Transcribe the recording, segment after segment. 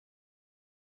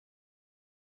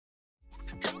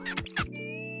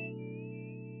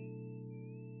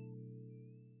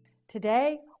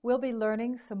Today, we'll be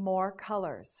learning some more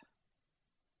colors.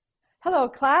 Hello,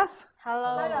 class.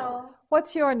 Hello. Hello.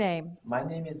 What's your name? My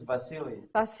name is Vasily.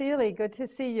 Vasily, good to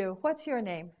see you. What's your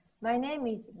name? My name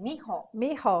is Miho.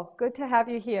 Miho, good to have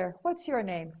you here. What's your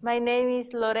name? My name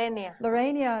is Lorena.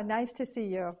 Lorena, nice to see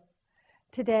you.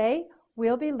 Today,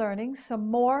 we'll be learning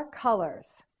some more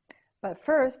colors. But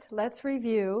first, let's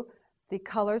review the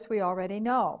colors we already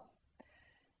know.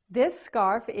 This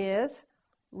scarf is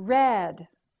red.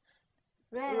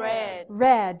 Red.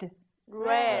 Red.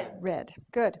 Red. Red.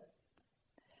 Good.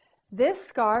 This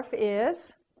scarf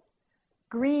is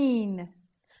green.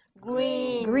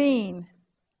 Green. Green.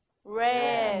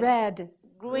 Red. Red.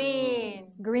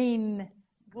 Green. Green.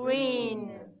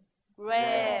 Green.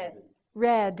 Red.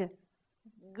 Red.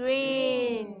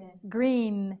 Green.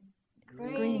 Green.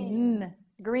 Green.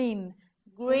 Green.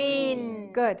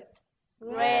 Green. Good.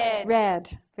 Red. Red.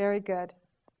 Very good.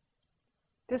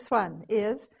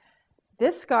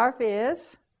 This scarf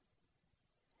is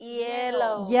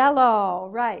Yellow. yellow.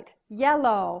 Right.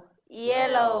 Yellow.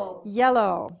 Yellow.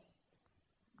 Yellow.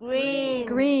 Green.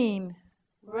 Green.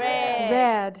 Red.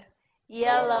 Red.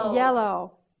 Yellow.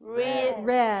 Yellow. Red.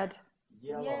 Red.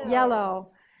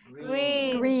 Yellow.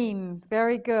 Green. Green.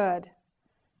 Very good.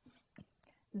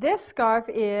 This scarf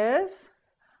is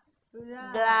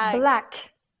Black.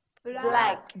 black.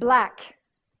 Black. Black.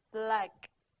 Black.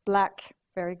 Black.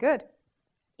 Very good.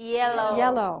 Yellow.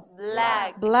 Yellow.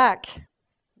 Black. Black.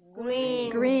 Green.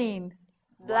 Green.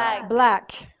 Black.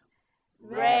 Black.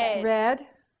 Red. Red.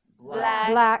 Black.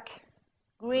 Black.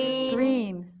 Green.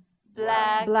 Green.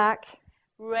 Black. Black.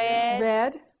 Red.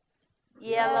 Red.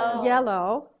 Yellow.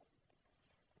 Yellow.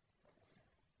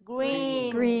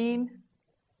 Green. Green.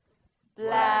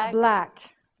 Black. Black.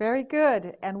 Very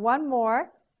good. And one more.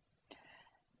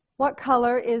 What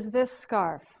color is this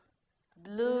scarf?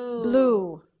 Blue.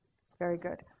 Blue. Very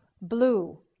good.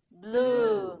 Blue.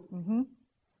 Blue.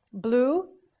 Blue.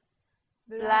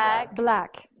 Black.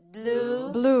 Black.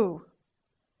 Blue. Blue.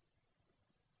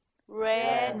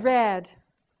 Red. Red.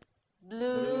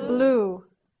 Blue. Blue.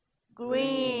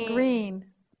 Green. Green.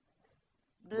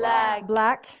 Black.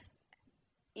 Black.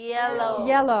 Yellow.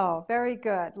 Yellow. Very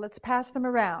good. Let's pass them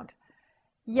around.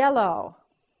 Yellow.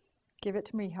 Give it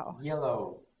to Miho.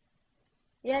 Yellow.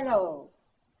 Yellow.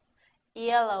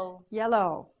 Yellow.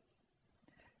 Yellow.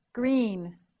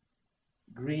 Green.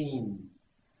 Green.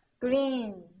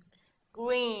 Green.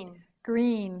 Green.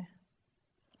 Green.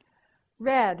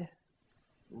 Red.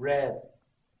 Red.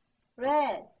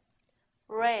 Red.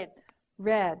 Red.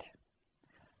 Red.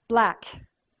 Black.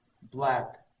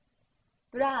 Black.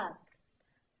 Black.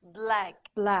 Black.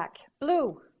 Black.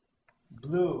 Blue.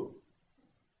 Blue.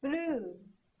 Blue.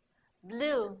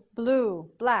 Blue. Blue.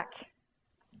 Black.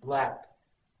 Black.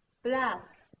 Black.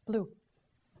 Blue.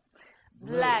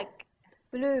 Black.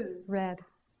 Blue. Red.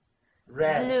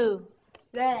 Red. Blue.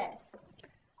 Red.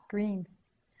 Green.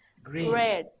 Green.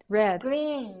 Red. Red.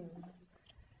 Green.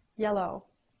 Yellow.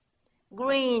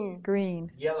 Green.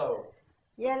 Green. Yellow.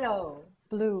 Yellow.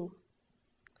 Blue.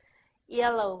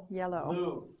 Yellow. Yellow.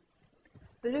 Blue.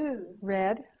 Blue.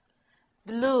 Red.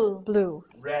 Blue. Blue.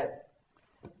 Red.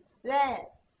 Red.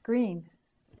 Green.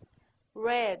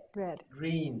 Red. Red.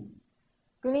 Green.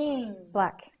 Green.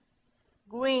 Black.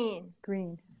 Green.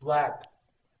 Green. Black.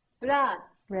 Black.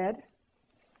 Red.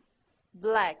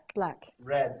 Black. Black.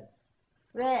 Red.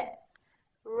 Red.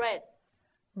 Red.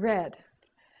 Red.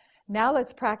 Now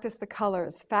let's practice the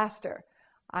colors faster.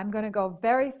 I'm going to go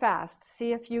very fast.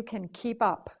 See if you can keep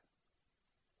up.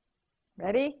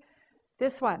 Ready?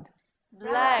 This one.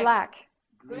 Black. Black.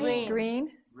 Green.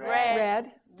 Green. Red.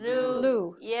 Red. Blue.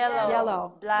 Blue. Yellow.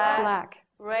 Yellow. Black. Black.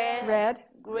 Red. Red.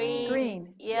 Green.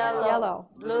 Green. Yellow. Yellow.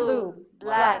 Blue.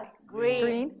 Black. Green.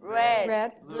 Green. Red.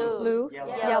 Red. Blue. Blue.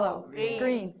 Yellow.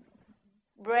 Green.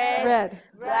 Red. Red.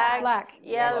 Black. Black.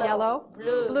 Yellow. Yellow.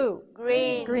 Blue. Blue.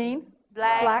 Green. Green.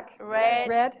 Black. Black. Red.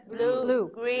 Red. Blue.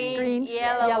 Blue. Green. Green.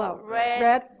 Yellow. Red.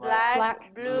 Red.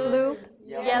 Black. Blue.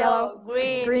 Yellow.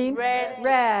 Green. Green. Red.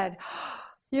 Red.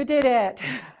 You did it.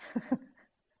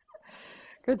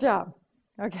 Good job.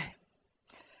 Okay.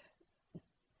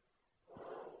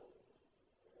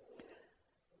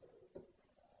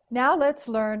 Now let's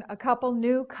learn a couple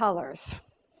new colors.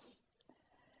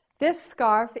 This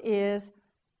scarf is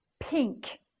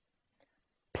pink.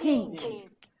 Pink.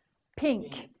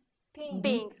 Pink.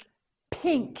 Pink.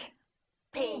 Pink.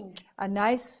 Pink. A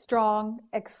nice strong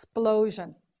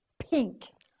explosion. Pink.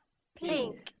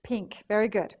 Pink. Pink. Very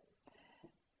good.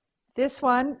 This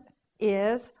one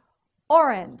is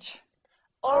orange.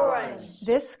 Orange.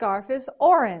 This scarf is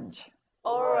orange.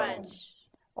 Orange.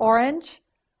 Orange.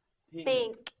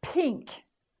 Pink. Pink.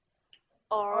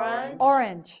 Orange.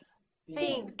 Orange.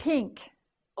 Pink. Pink.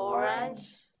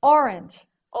 Orange. Orange.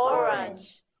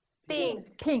 Orange.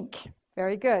 Pink. Pink.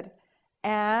 Very good.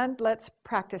 And let's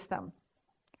practice them.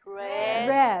 Red.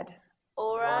 Red.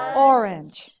 Orange.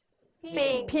 Orange.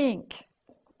 Pink. Pink.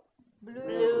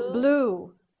 Blue.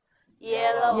 Blue.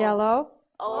 Yellow. Yellow.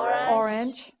 Orange.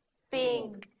 Orange.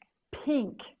 Pink.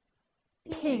 Pink.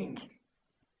 Pink.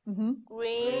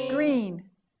 Green. Green.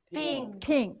 Pink.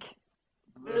 Pink.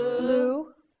 Blue.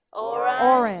 Blue. Orange.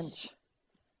 Orange.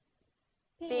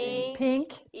 Pink.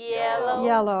 Pink. Yellow.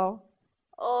 Yellow.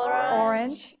 Orange.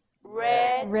 Orange.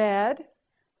 Red. Red.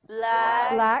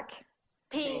 Black. Black.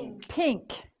 Pink.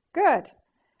 Pink. Good.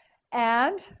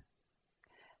 And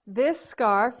this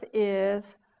scarf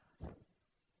is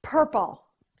purple.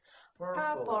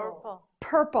 Purple.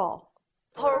 Purple.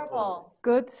 Purple.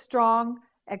 Good, strong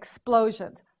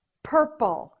explosions.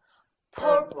 Purple.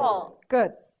 Purple.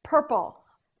 Good. Purple.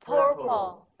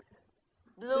 Purple.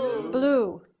 Blue.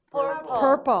 Blue. Purple.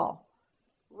 Purple.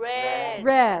 Red.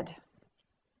 Red.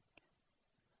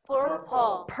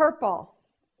 Purple. Purple.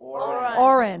 Orange.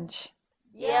 Orange.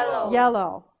 Yellow.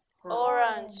 Yellow.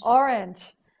 Orange.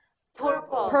 Orange.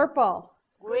 Purple. Purple.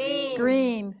 Green.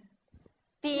 Green.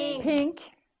 Pink.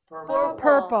 Pink. Purple.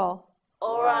 Purple.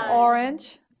 Orange.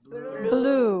 Orange. Blue.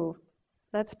 Blue.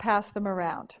 Let's pass them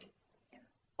around.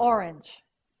 Orange.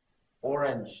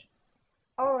 Orange.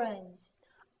 Orange.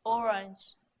 Orange.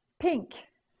 Pink.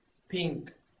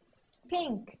 Pink.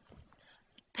 Pink.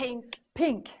 Pink.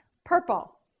 Pink.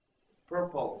 Purple.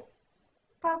 Purple.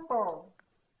 Purple.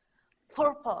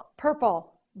 Purple.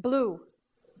 Purple. Blue.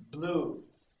 Blue.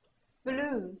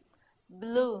 Blue.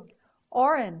 Blue.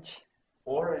 Orange.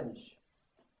 Orange.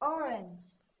 Orange.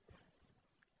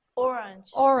 Orange.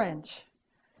 Orange.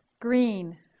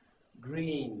 Green.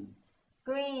 Green.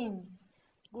 Green.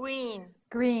 Green.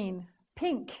 Green.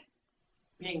 Pink.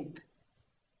 Pink.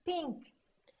 Pink.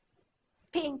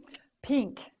 Pink.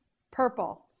 Pink.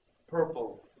 Purple.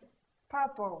 Purple.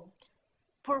 Purple.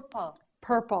 Purple.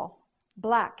 Purple.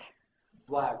 Black.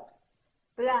 Black.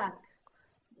 Black.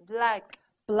 Black.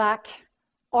 Black.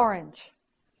 Orange.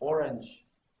 Orange.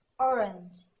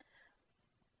 Orange.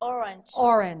 Orange.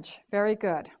 Orange. Very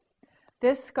good.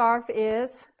 This scarf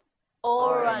is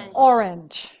Orange.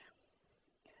 orange.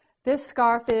 This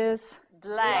scarf is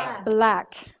Black.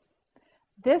 black.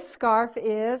 This scarf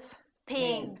is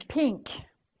Pink. pink.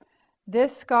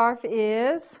 This scarf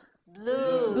is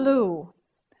Blue. blue.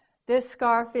 This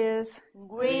scarf is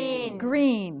Green.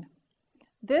 green.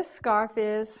 This scarf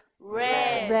is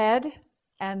Red. red.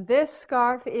 And this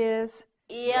scarf is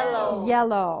Yellow.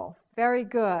 yellow. Very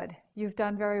good. You've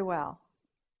done very well.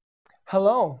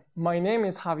 Hello, my name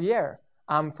is Javier.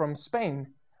 I'm from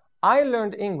Spain. I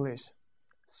learned English.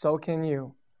 So can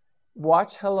you.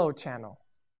 Watch Hello Channel.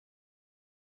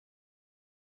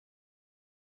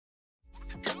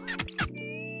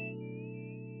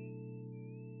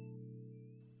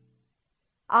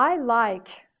 I like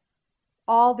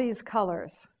all these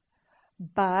colors,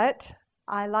 but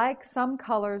I like some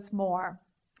colors more.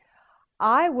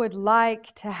 I would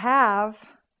like to have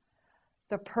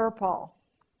the purple.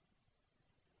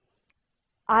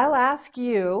 I'll ask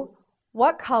you,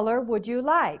 what color would you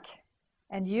like?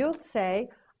 And you'll say,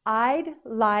 I'd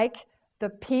like the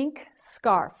pink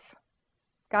scarf.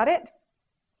 Got it?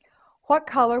 What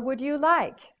color would you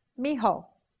like? Mijo.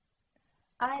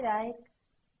 I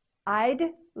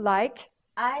I'd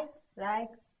like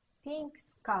pink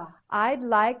scarf. I'd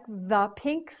like the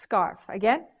pink scarf.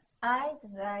 Again? I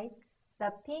like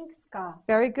the pink scarf.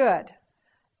 Very good.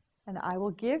 And I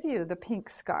will give you the pink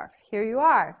scarf. Here you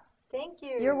are. Thank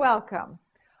you. You're welcome.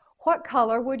 What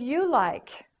color would you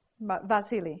like,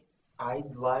 Vasily?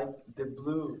 I'd like the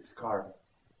blue scarf.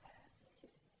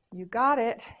 You got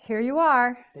it. Here you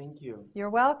are. Thank you. You're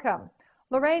welcome.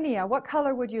 Lorania, what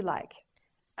color would you like?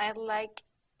 I like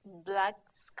black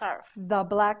scarf. The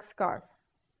black scarf.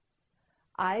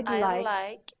 I'd I like.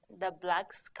 like the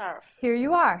black scarf. Here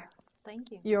you are.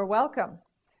 Thank you. You're welcome.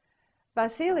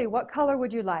 Vasily, what color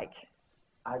would you like?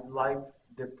 I'd like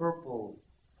the purple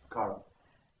scarf.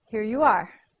 Here you are.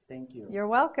 Thank you. You're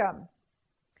welcome.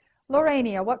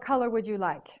 Lorania, what color would you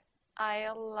like?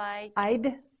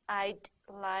 I'd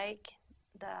like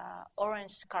the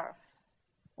orange scarf.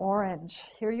 Orange.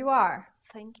 Here you are.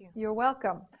 Thank you. You're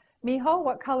welcome. Mijo,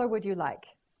 what color would you like?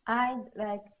 I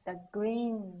like the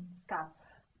green scarf.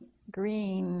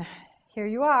 Green. Here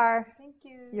you are. Thank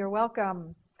you. You're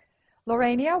welcome.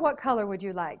 Lorania, what color would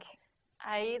you like?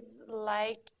 I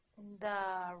like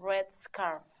the red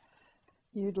scarf.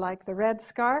 You'd like the red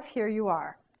scarf. Here you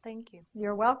are. Thank you.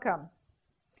 You're welcome.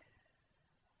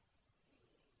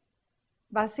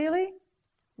 Vasily,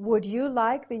 Would you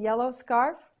like the yellow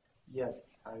scarf? Yes,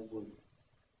 I would.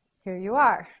 Here you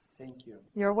are. Thank you.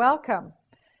 You're welcome.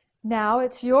 Now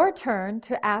it's your turn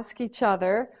to ask each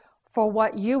other for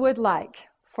what you would like.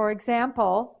 For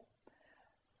example,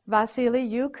 Vasily,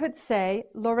 you could say,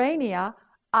 Lorania,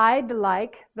 I'd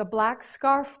like the black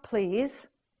scarf, please.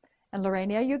 And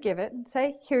Lorania, you give it and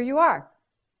say, here you are.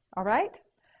 All right?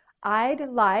 I'd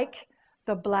like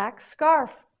the black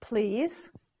scarf,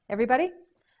 please. Everybody?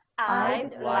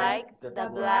 I'd like the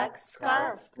black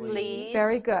scarf, please.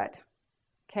 Very good.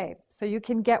 Okay, so you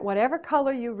can get whatever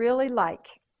color you really like.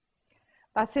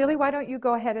 Vasily, why don't you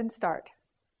go ahead and start?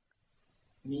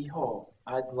 Miho,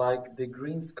 I'd like the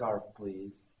green scarf,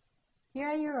 please.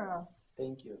 Here you are.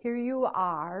 Thank you. Here you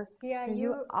are. Here Here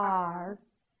you are.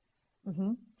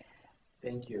 Mhm.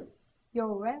 Thank you.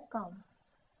 You're welcome.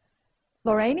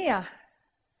 Lorania,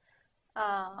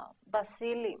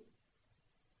 Vasily,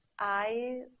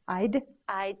 I'd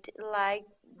I'd like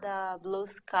the blue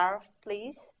scarf,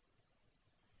 please.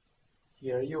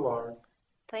 Here you are.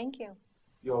 Thank you.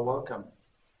 You're welcome.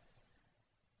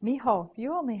 Miho,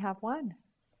 you only have one.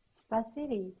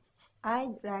 Vasily,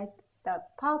 I'd like the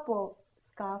purple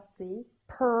scarf, please.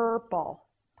 Purple.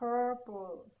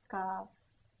 Purple scarf,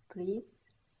 please.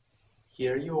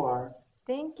 Here you are.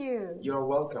 Thank you. You're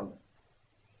welcome.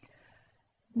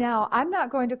 Now, I'm not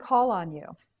going to call on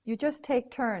you. You just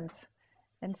take turns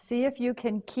and see if you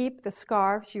can keep the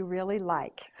scarves you really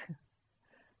like.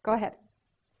 Go ahead.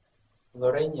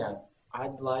 Lorena,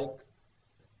 I'd like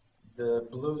the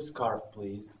blue scarf,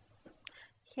 please.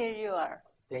 Here you are.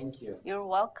 Thank you. You're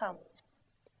welcome.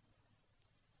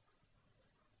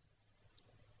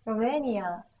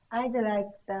 Lorenia, I'd like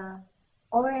the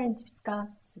orange scarf,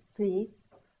 please.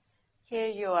 Here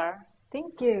you are.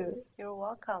 Thank you. You're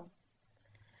welcome.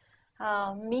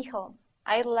 Mijo,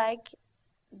 I like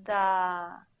the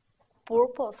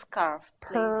purple scarf,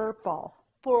 please. Purple.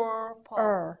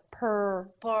 Purple.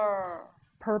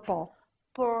 Purple.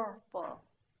 Purple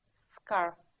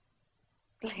scarf,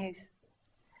 please.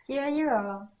 Here you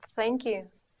are. Thank you.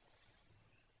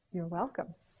 You're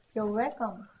welcome. You're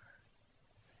welcome.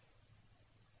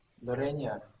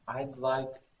 Lorena, I'd like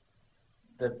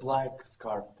the black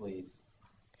scarf, please.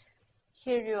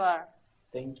 Here you are.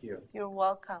 Thank you. You're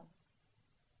welcome.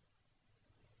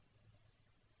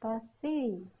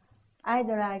 Vasily, I'd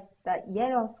like the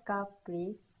yellow scarf,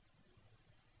 please.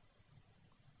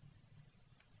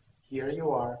 Here you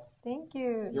are. Thank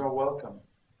you. You're welcome.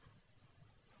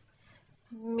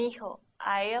 Mijo,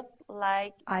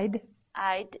 I'd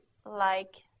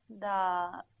like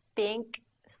the pink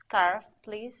scarf,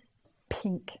 please.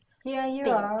 Pink. Here you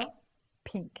Pink. are.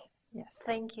 Pink. Yes.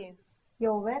 Thank you.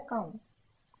 You're welcome.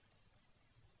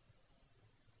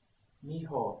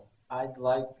 Miho, I'd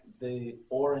like the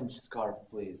orange scarf,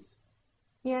 please.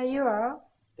 Here you are.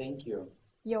 Thank you.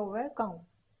 You're welcome.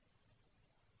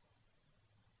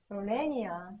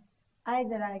 Lorenia, I'd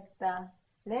like the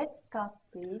red scarf,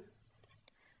 please.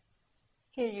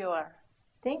 Here you are.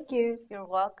 Thank you. You're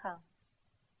welcome.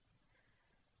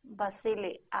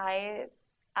 Vasily, I'd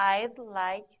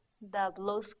like the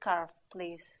blue scarf,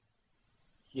 please.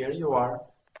 Here you are.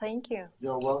 Thank you.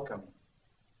 You're welcome.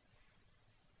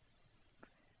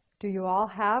 Do you all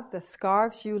have the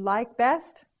scarves you like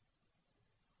best?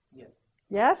 Yes.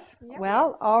 Yes? Yes.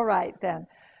 Well, all right then.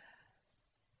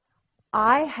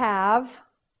 I have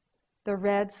the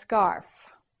red scarf.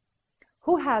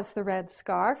 Who has the red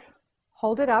scarf?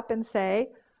 Hold it up and say,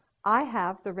 I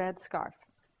have the red scarf.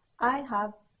 I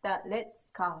have the red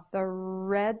scarf. The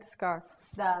red scarf.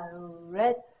 The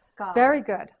red scarf. Very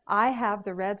good. I have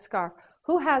the red scarf.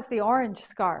 Who has the orange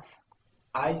scarf?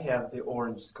 I have the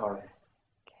orange scarf.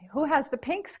 Okay. Who has the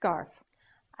pink scarf?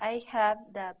 I have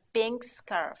the pink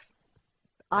scarf.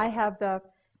 I have the,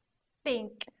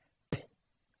 Pink.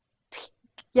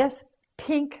 yes,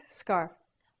 pink scarf.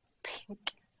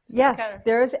 Pink. Yes, Scarf.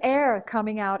 there's air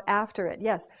coming out after it.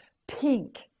 Yes,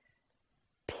 pink.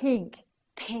 Pink.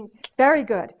 Pink. Very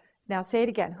good. Now say it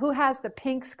again. Who has the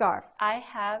pink scarf? I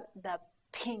have the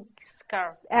pink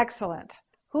scarf. Excellent.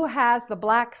 Who has the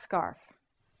black scarf?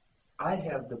 I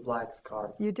have the black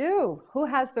scarf. You do. Who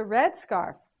has the red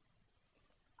scarf?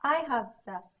 I have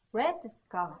the red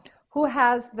scarf. Who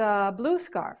has the blue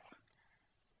scarf?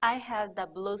 I have the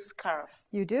blue scarf.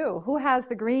 You do. Who has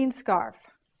the green scarf?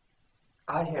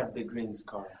 I have the green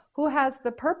scarf. Who has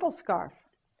the purple scarf?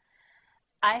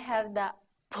 I have the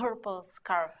purple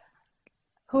scarf.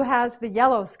 Who has the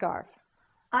yellow scarf?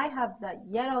 I have the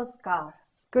yellow scarf.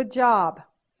 Good job.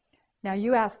 Now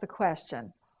you ask the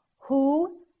question.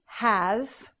 Who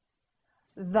has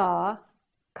the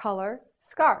color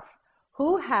scarf?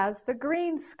 Who has the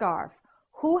green scarf?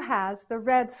 Who has the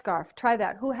red scarf? Try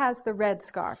that. Who has the red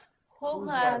scarf? Who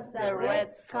has the red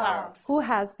scarf? Who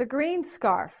has the green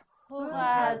scarf? Who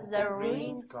has the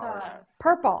green scarf?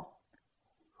 Purple.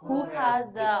 Who has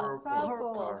the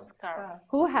purple scarf?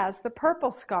 Who has the purple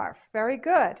scarf? Very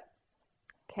good.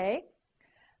 Okay.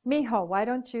 Miho, why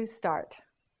don't you start?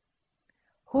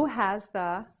 Who has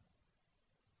the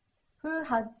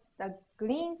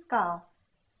green scarf?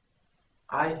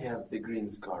 I have the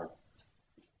green scarf.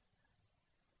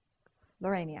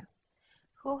 Lorania?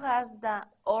 Who has the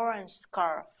orange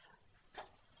scarf?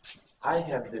 I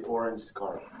have the orange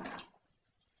scarf.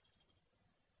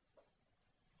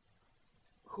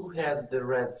 Who has the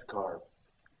red scarf?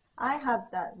 I have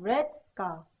the red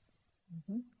scarf.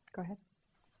 Go ahead.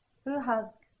 Who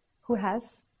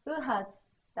has Who has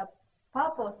the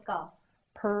purple scarf?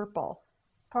 purple?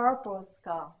 Purple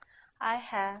scarf. I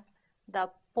have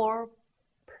the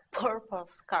purple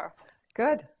scarf.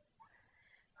 Good.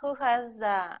 Who has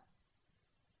the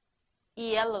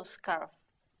yellow scarf?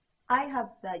 I have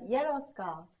the yellow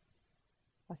scarf.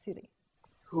 Vasily?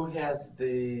 Who has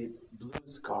the blue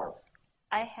scarf?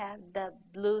 I have the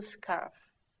blue scarf.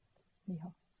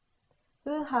 Miho?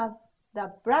 Who has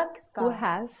the black scarf?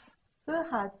 Who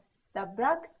has the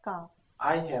black scarf?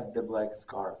 I have the black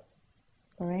scarf.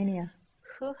 Lorania?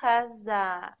 Who has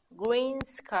the green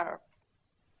scarf?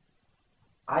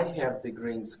 I have the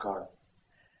green scarf.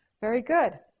 Very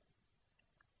good.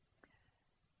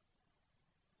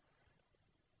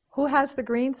 Who has the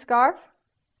green scarf?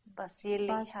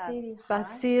 Vasily has.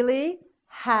 Vasily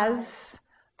has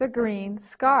the green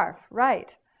scarf.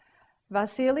 Right.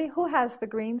 Vasily, who has the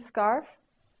green scarf?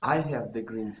 I have the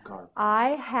green scarf.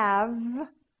 I have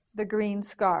the green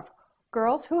scarf.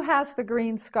 Girls, who has the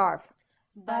green scarf?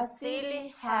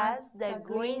 Vasily has the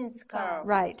green scarf.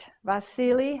 Right.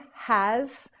 Vasily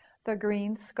has the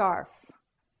green scarf.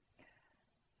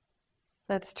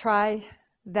 Let's try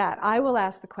that. I will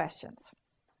ask the questions.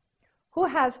 Who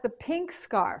has the pink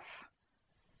scarf?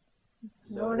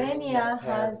 Lorania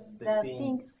has the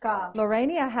pink scarf.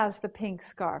 Lorania has the pink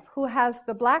scarf. Who has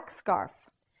the black scarf?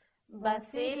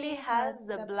 Vasily has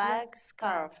the black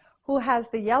scarf. Who has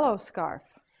the yellow scarf?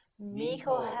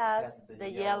 Miho has the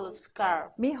yellow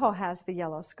scarf. Miho has the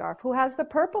yellow scarf. Who has the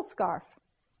purple scarf?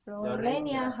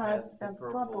 Lorania has the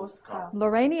purple scarf.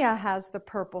 Lorania has the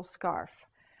purple scarf.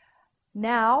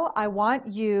 Now I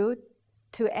want you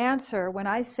to answer when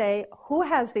I say, who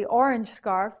has the orange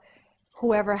scarf?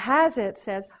 Whoever has it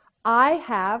says, I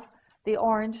have the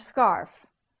orange scarf.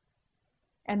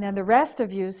 And then the rest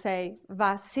of you say,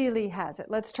 Vasily has it.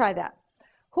 Let's try that.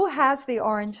 Who has the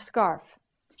orange scarf?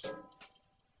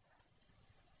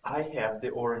 I have the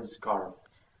orange scarf.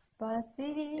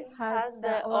 Vasily Has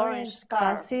the orange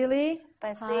scarf. Vasily?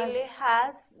 Vasily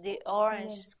has the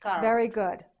orange scarf. Very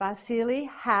good. Vasily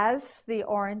has the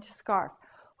orange scarf.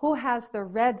 Who has the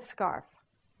red scarf?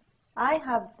 I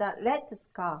have the red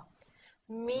scarf.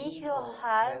 Miho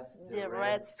has the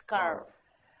red scarf.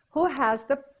 Who has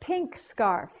the pink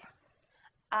scarf?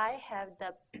 I have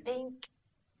the pink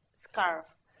scarf.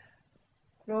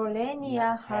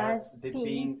 Lorania has the pink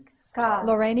pink scarf.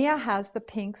 Lorania has the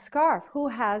pink scarf. Who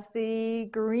has the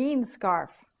green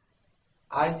scarf?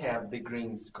 I have the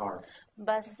green scarf.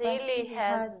 Vasily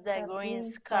has the green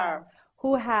scarf.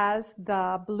 Who has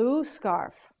the blue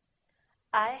scarf?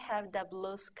 I have the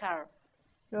blue scarf.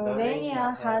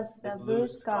 Lorania has the blue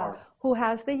scarf. Who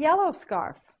has the yellow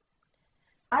scarf?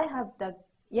 I have the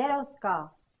yellow scarf.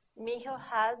 Miho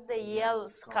has the yellow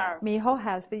scarf. Miho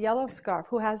has the yellow scarf.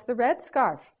 Who has the red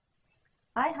scarf?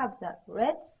 I have the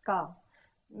red scarf.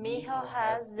 Miho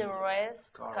has the red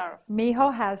scarf.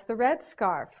 Miho has the red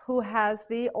scarf. Who has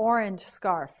the orange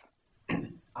scarf?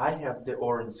 I have the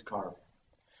orange scarf.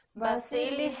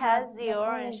 Vasily has the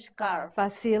orange scarf.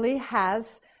 Vasily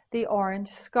has the orange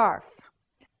scarf.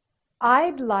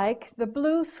 I'd like the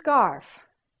blue scarf.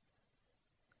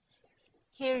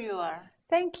 Here you are.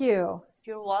 Thank you.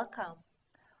 You're welcome.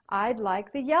 I'd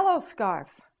like the yellow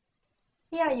scarf.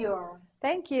 Here you are.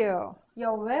 Thank you.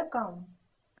 You're welcome.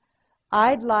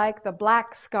 I'd like the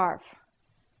black scarf.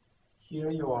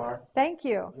 Here you are. Thank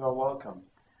you. You are welcome.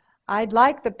 I'd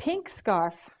like the pink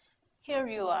scarf. Here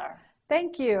you are.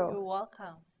 Thank You're you.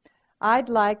 welcome. I'd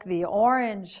like the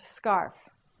orange scarf.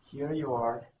 Here you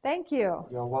are. Thank you.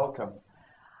 You are welcome.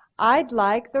 I'd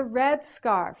like the red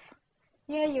scarf.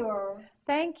 Here you are.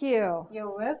 Thank you.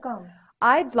 You're welcome.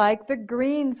 I'd like the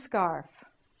green scarf.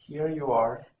 Here you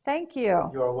are. Thank you.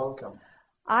 You are welcome.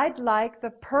 I'd like the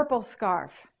purple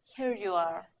scarf. Here you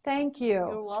are. Thank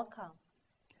You're you. welcome.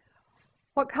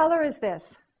 What color is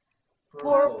this?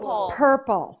 Purple.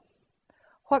 Purple.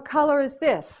 What color is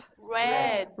this?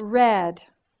 Red. Red.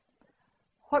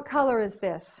 What color is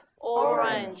this?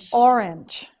 Orange.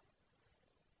 Orange.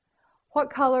 What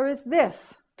color is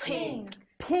this? Pink.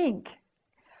 Pink.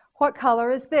 What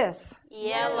color is this?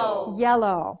 Yellow.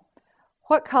 Yellow.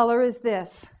 What color is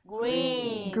this?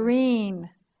 Green. Green.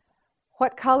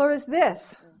 What color is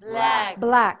this? Black.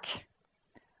 Black.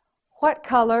 What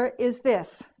color is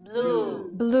this?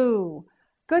 Blue. Blue.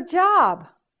 Good job.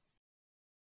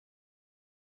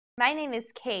 My name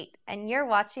is Kate, and you're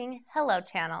watching Hello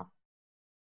Channel.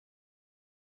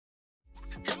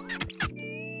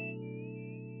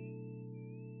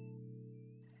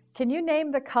 Can you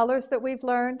name the colors that we've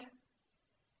learned?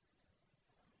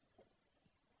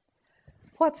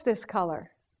 What's this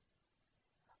color?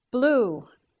 Blue.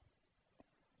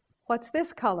 What's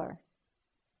this color?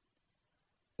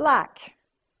 Black.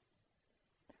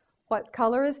 What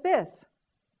color is this?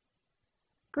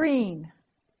 Green.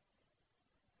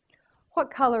 What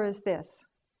color is this?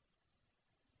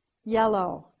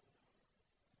 Yellow.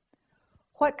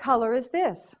 What color is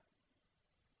this?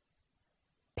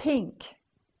 Pink.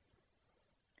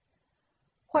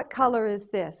 What color is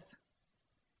this?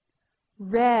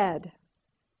 Red.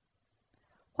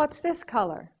 What's this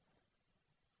color?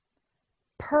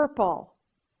 Purple.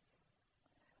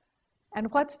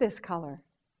 And what's this color?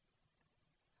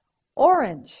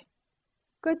 Orange.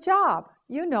 Good job.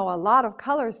 You know a lot of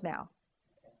colors now.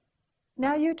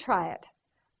 Now you try it.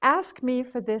 Ask me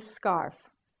for this scarf.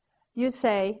 You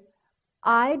say,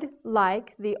 "I'd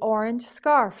like the orange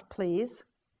scarf, please."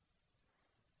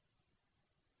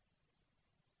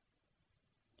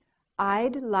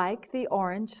 I'd like the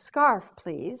orange scarf,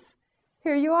 please.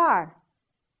 Here you are.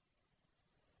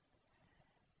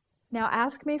 Now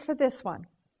ask me for this one.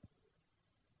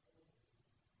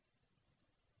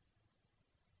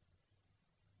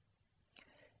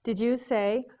 Did you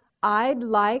say, "I'd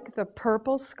like the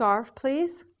purple scarf,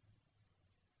 please"?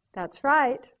 That's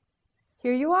right.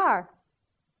 Here you are.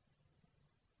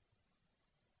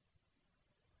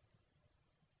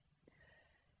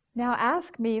 Now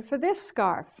ask me for this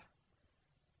scarf.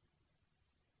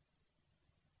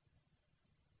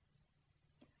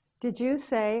 Did you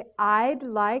say, "I'd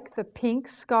like the pink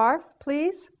scarf,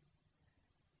 please"?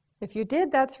 If you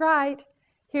did, that's right.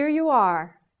 Here you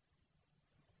are.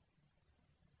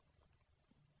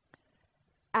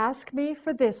 Ask me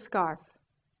for this scarf.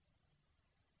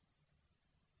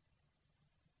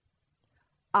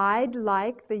 I'd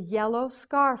like the yellow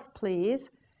scarf,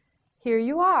 please. Here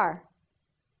you are.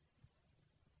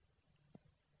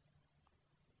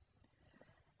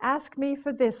 Ask me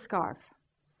for this scarf.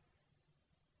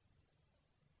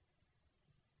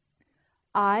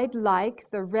 I'd like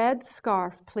the red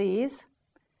scarf, please.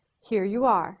 Here you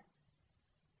are.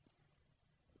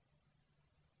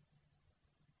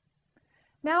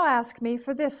 Now ask me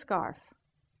for this scarf.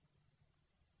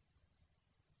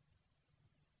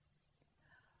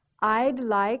 I'd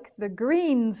like the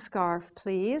green scarf,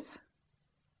 please.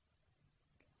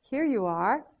 Here you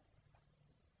are.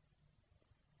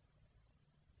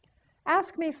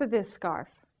 Ask me for this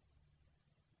scarf.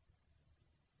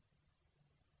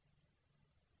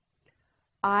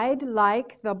 I'd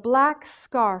like the black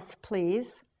scarf,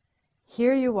 please.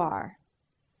 Here you are.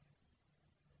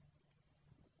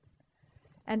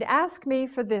 And ask me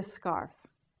for this scarf.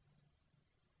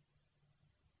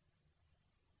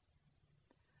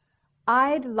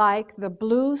 I'd like the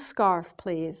blue scarf,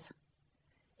 please.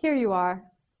 Here you are.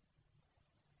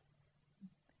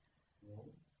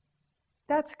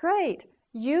 That's great.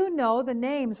 You know the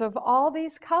names of all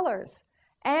these colors,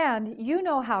 and you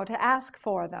know how to ask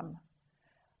for them.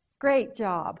 Great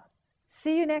job.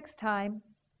 See you next time.